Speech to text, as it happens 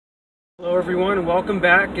Hello everyone and welcome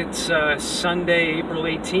back. It's Sunday, April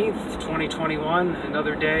 18th, 2021,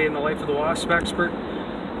 another day in the life of the wasp expert.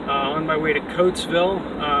 On my way to Coatesville.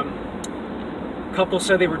 A couple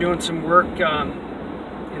said they were doing some work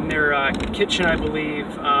in their kitchen, I believe.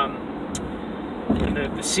 And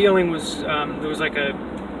the ceiling was, there was like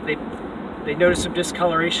they noticed some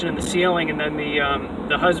discoloration in the ceiling, and then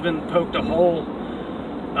the husband poked a hole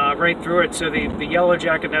right through it, so the yellow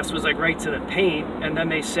jacket nest was like right to the paint. And then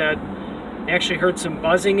they said they actually heard some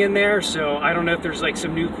buzzing in there, so I don't know if there's like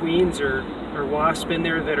some new queens or wasp in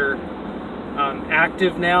there that are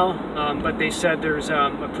active now, but they said there's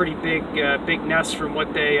a pretty big nest from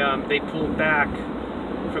what they pulled back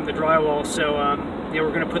from the drywall. So yeah,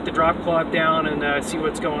 we're going to put the drop cloth down and see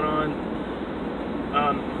what's going on.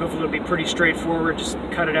 Hopefully it'll be pretty straightforward. Just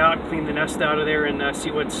cut it out, clean the nest out of there, and see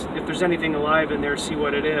if there's anything alive in there, see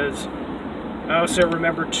what it is. I also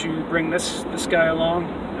remember to bring this guy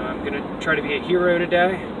along. I'm going to try to be a hero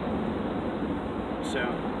today, so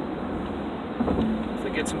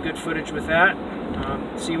hopefully get some good footage with that.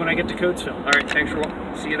 See you when I get to Coatesville. All right, thanks for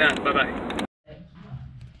watching. See you then. Bye-bye.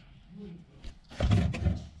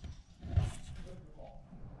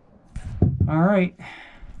 All right.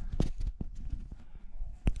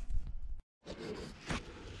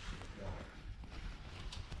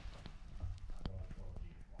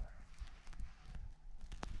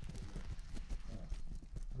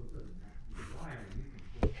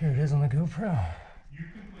 Here it is on the GoPro. You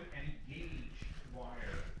can put any gauge wire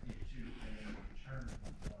into a return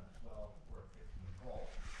from 12 or 15 volts.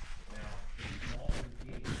 Now, the smaller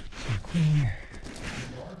the gauge,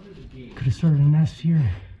 the larger the gauge. Could have started a nest here.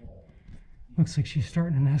 Looks like she's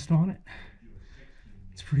starting a nest on it.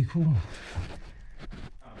 It's pretty cool.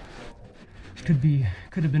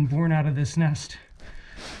 Could have been born out of this nest.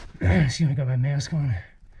 See, I got my mask on.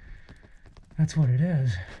 That's what it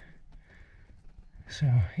is. So,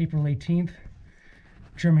 April 18th,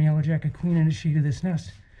 German yellow jacket queen initiated this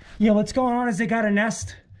nest. Yeah, what's going on is they got a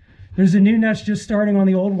nest. There's a new nest just starting on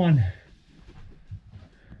the old one.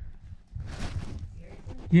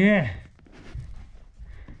 Yeah.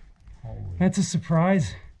 That's a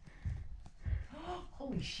surprise.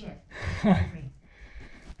 Holy shit.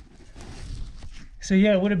 So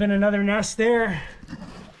yeah, it would have been another nest there.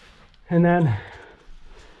 And then...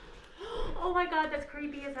 Oh my god, that's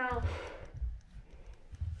creepy as hell.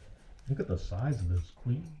 Look at the size of this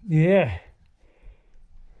queen. Yeah.